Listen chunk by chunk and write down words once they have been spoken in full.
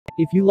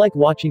If you like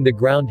watching the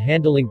ground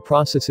handling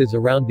processes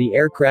around the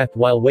aircraft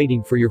while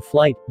waiting for your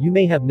flight, you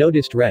may have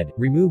noticed red,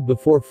 remove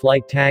before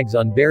flight tags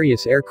on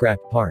various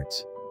aircraft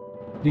parts.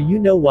 Do you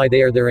know why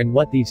they are there and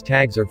what these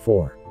tags are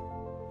for?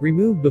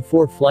 Remove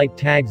before flight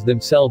tags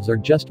themselves are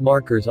just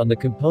markers on the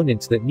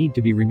components that need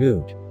to be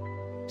removed.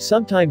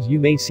 Sometimes you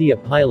may see a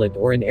pilot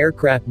or an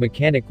aircraft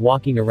mechanic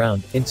walking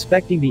around,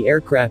 inspecting the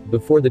aircraft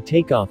before the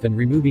takeoff and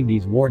removing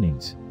these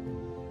warnings.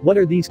 What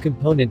are these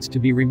components to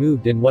be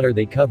removed and what are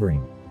they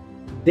covering?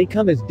 They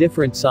come as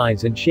different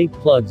size and shape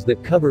plugs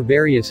that cover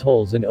various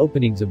holes and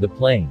openings of the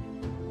plane.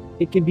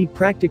 It can be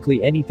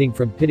practically anything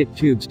from pitot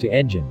tubes to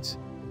engines.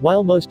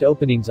 While most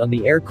openings on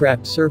the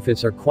aircraft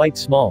surface are quite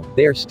small,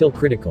 they are still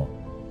critical.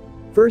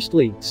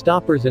 Firstly,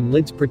 stoppers and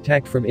lids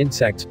protect from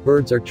insects,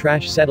 birds or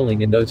trash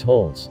settling in those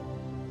holes.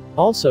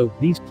 Also,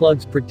 these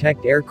plugs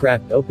protect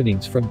aircraft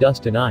openings from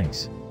dust and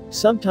ice.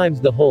 Sometimes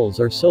the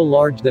holes are so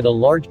large that a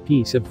large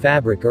piece of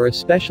fabric or a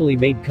specially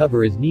made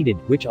cover is needed,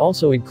 which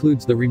also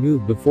includes the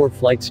remove before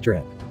flight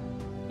strip.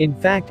 In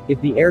fact,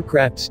 if the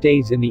aircraft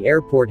stays in the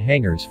airport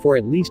hangars for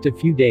at least a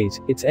few days,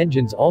 its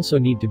engines also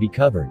need to be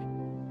covered.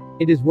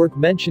 It is worth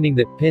mentioning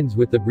that pins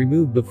with the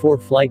remove before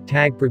flight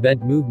tag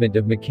prevent movement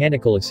of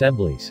mechanical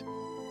assemblies.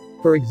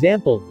 For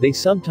example, they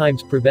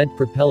sometimes prevent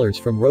propellers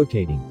from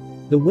rotating.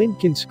 The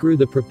wind can screw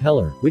the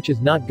propeller, which is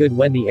not good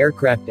when the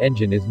aircraft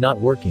engine is not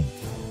working.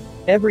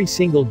 Every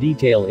single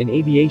detail in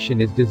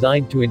aviation is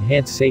designed to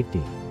enhance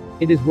safety.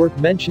 It is worth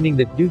mentioning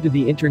that due to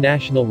the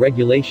international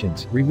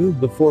regulations,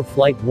 remove before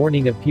flight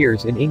warning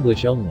appears in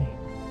English only.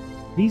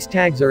 These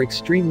tags are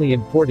extremely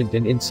important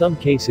and in some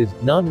cases,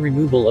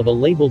 non-removal of a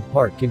labeled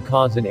part can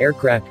cause an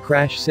aircraft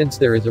crash since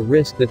there is a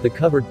risk that the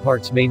covered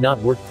parts may not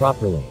work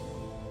properly.